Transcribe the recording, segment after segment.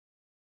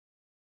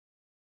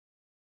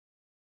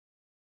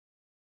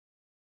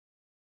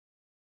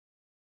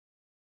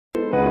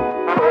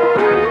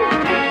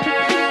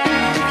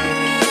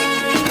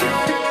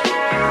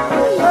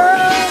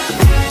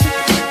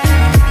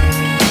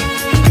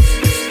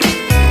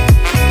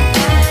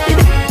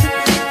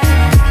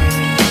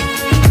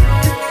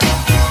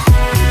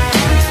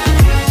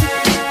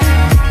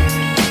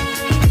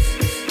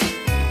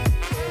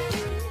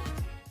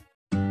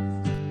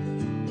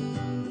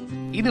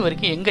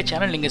வரைக்கும் எங்கள்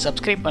சேனல் நீங்கள்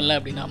சப்ஸ்கிரைப் பண்ணல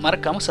அப்படின்னா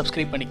மறக்காமல்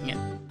சப்ஸ்கிரைப் பண்ணிக்கங்க.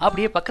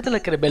 அப்படியே பக்கத்தில்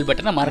இருக்கிற பெல்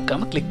பட்டனை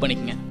மறக்காமல் கிளிக்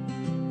பண்ணிக்கங்க.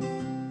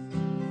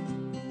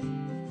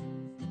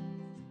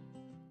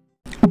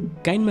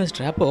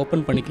 கைன்மாஸ்டர் ஆப்பை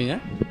ஓப்பன் பண்ணிக்கோங்க.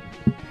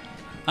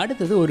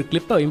 அடுத்தது ஒரு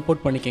கிளிப்பை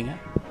இம்போர்ட் பண்ணிக்கோங்க.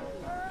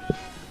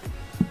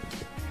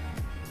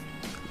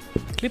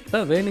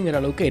 கிளிப்பை வேணுங்கிற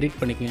அளவுக்கு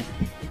எடிட் பண்ணிக்கோங்க.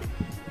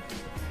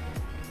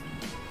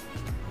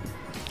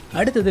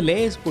 அடுத்தது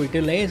லேயர்ஸ் போயிட்டு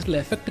லேயர்ஸில்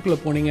எஃபெக்ட்டுக்குள்ளே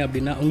போனீங்க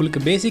அப்படின்னா உங்களுக்கு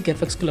பேசிக்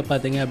எஃபெக்ட்ஸ்குள்ளே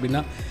பார்த்தீங்க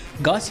அப்படின்னா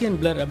காசியன்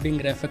பிளர்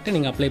அப்படிங்கிற எஃபெக்ட்டை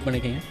நீங்கள் அப்ளை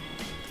பண்ணிக்கோங்க.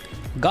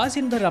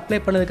 காசியன் பிளர் அப்ளை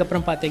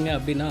பண்ணதுக்கப்புறம் பார்த்தீங்க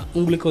அப்படின்னா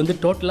உங்களுக்கு வந்து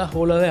டோட்டலாக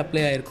ஹோலாகவே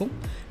அப்ளை ஆகிருக்கும்.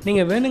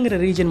 நீங்கள் வேணுங்கிற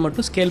ரீஜன்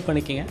மட்டும் ஸ்கேல்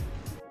பண்ணிக்கோங்க.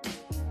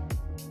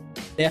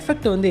 இந்த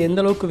எஃபெக்ட் வந்து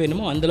எந்த அளவுக்கு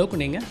வேணுமோ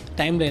அந்தளவுக்கு நீங்கள்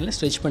டைம் லைனில்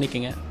ஸ்ட்ரெச்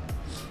பண்ணிக்கோங்க.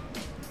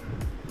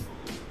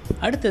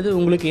 அடுத்தது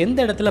உங்களுக்கு எந்த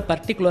இடத்துல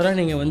பர்டிகுலராக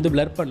நீங்கள் வந்து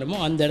பிளர் பண்ணணுமோ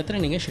அந்த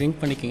இடத்துல நீங்கள்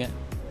ஷ்ரிங்க் பண்ணிக்கோங்க.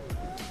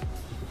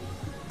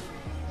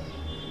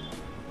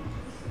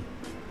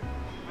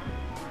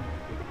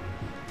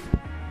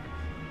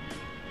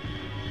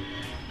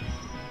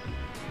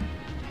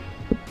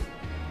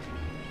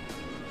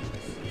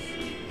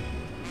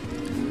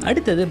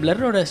 அடுத்தது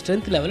பிளரோட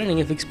ஸ்ட்ரென்த் லெவலை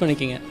நீங்கள் ஃபிக்ஸ்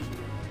பண்ணிக்கோங்க.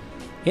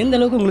 எந்த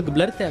அளவுக்கு உங்களுக்கு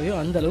பிளர் தேவையோ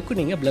அந்த அளவுக்கு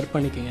நீங்கள் பிளர்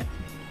பண்ணிக்கோங்க.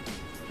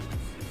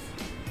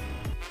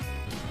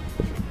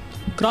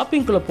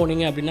 கிராப்பிங்குள்ளே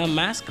போனீங்க அப்படின்னா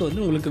மாஸ்க்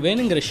வந்து உங்களுக்கு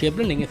வேணுங்கிற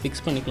ஷேப்பில் நீங்கள்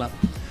ஃபிக்ஸ் பண்ணிக்கலாம்.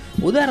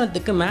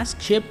 உதாரணத்துக்கு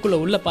மாஸ்க்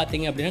ஷேப்புக்குள்ளே உள்ளே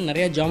பார்த்தீங்க அப்படின்னா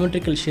நிறையா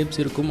ஜாமெட்ரிக்கல்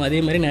ஷேப்ஸ் இருக்கும்,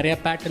 அதே மாதிரி நிறையா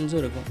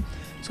பேட்டர்ன்ஸும் இருக்கும்.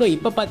 ஸோ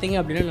இப்போ பார்த்தீங்க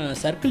அப்படின்னா நான்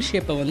சர்க்கிள்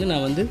ஷேப்பை வந்து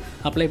நான் வந்து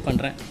அப்ளை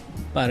பண்ணுறேன்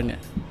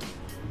பாருங்கள்.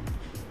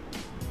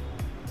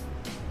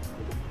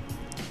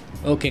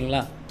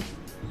 ஓகேங்களா?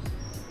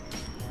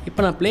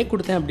 இப்போ நான் ப்ளே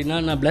கொடுத்தேன் அப்படின்னா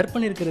நான் பிளர்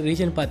பண்ணியிருக்கிற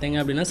ரீஜன் பார்த்தீங்க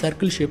அப்படின்னா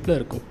சர்க்கிள் ஷேப்பில்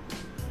இருக்கும்.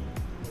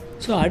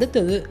 ஸோ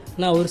அடுத்தது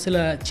நான் ஒரு சில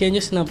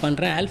சேஞ்சஸ் நான்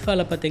பண்ணுறேன்.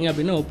 ஆல்ஃபாவில் பார்த்தீங்க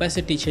அப்படின்னா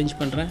ஒப்பாசிட்டி சேஞ்ச்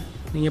பண்ணுறேன்.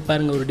 நீங்கள்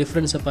பாருங்கள், ஒரு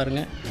டிஃப்ரென்ஸை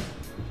பாருங்கள்.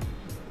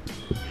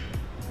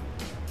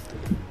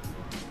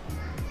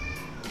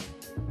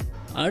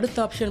 அடுத்த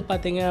ஆப்ஷன்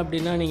பார்த்தீங்க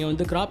அப்படின்னா நீங்கள்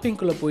வந்து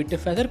கிராப்பிங்குள்ளே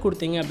போயிட்டு ஃபெதர்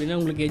கொடுத்தீங்க அப்படின்னா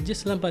உங்களுக்கு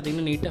எட்ஜஸ்லாம்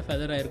பார்த்தீங்கன்னா நீட்டாக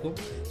ஃபெதர் ஆகிருக்கும்.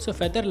 ஸோ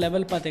ஃபெதர்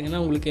லெவல்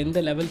பார்த்தீங்கன்னா உங்களுக்கு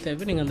எந்த லெவல்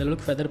தேவை நீங்கள் அந்த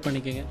அளவுக்கு ஃபெதர்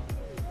பண்ணிக்கோங்க.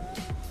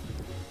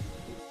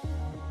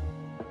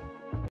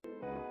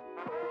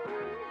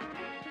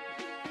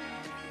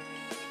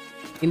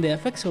 இந்த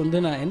எஃபெக்ட்ஸ் வந்து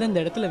நான்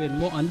எந்தெந்த இடத்துல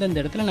வேணுமோ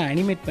அந்தந்த இடத்துல நான்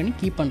அனிமேட் பண்ணி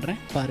கீப்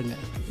பண்ணுறேன்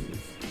பாருங்கள்.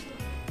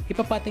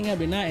 இப்போ பார்த்தீங்க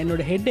அப்படின்னா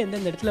என்னோடய ஹெட்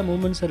எந்தெந்த இடத்துல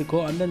மூமெண்ட்ஸ்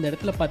இருக்கோ அந்தந்த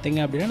இடத்துல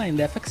பார்த்தீங்க அப்படின்னா நான்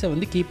இந்த எஃபெக்ட்ஸை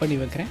வந்து கீப் பண்ணி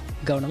வைக்கிறேன்.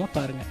 கவனமாக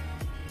பாருங்கள்.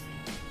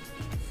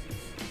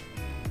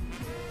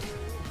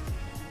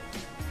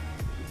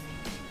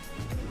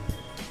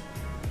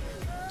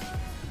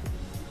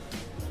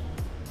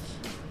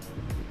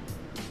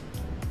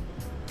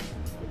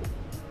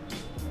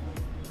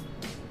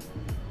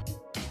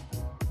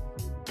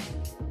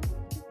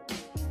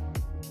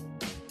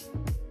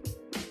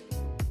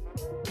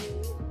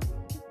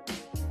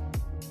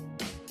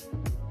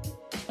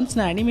 ஒன்ஸ்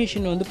நான்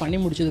அனிமேஷன் வந்து பண்ணி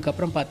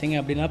முடிச்சதுக்கப்புறம் பார்த்தீங்க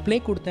அப்படின்னா ப்ளே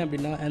கொடுத்தேன்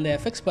அப்படின்னா அந்த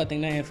எஃபெக்ட்ஸ்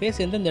பார்த்தீங்கன்னா என் ஃபேஸ்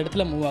எந்தெந்த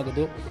இடத்துல மூவ்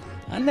ஆகுதோ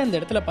அந்தந்த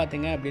இடத்துல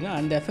பார்த்தீங்க அப்படின்னா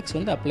அந்த எஃபெக்ட்ஸ்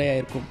வந்து அப்ளை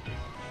ஆகிருக்கும்.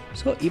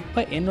 ஸோ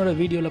இப்போ என்னோடய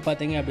வீடியோவில்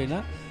பார்த்தீங்க அப்படின்னா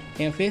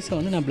என் ஃபேஸை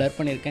வந்து நான் பிளர்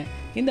பண்ணியிருக்கேன்.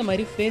 இந்த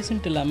மாதிரி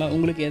ஃபேஸுன்ட்டு இல்லாமல்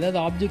உங்களுக்கு ஏதாவது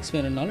ஆப்ஜெக்ட்ஸ்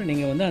வேணும்னாலும்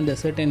நீங்கள் வந்து அந்த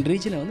சர்டன்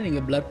ரீஜனை வந்து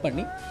நீங்கள் பிளர்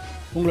பண்ணி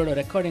உங்களோட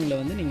ரெக்கார்டிங்கில்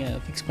வந்து நீங்கள்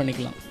ஃபிக்ஸ்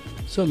பண்ணிக்கலாம்.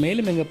 ஸோ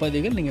மேலும் எங்கள்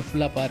பதிவுகள் நீங்கள்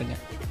ஃபுல்லாக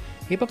பாருங்கள்.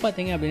 இப்போ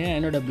பார்த்தீங்க அப்படின்னா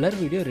என்னோடய பிளர்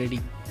வீடியோ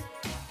ரெடி.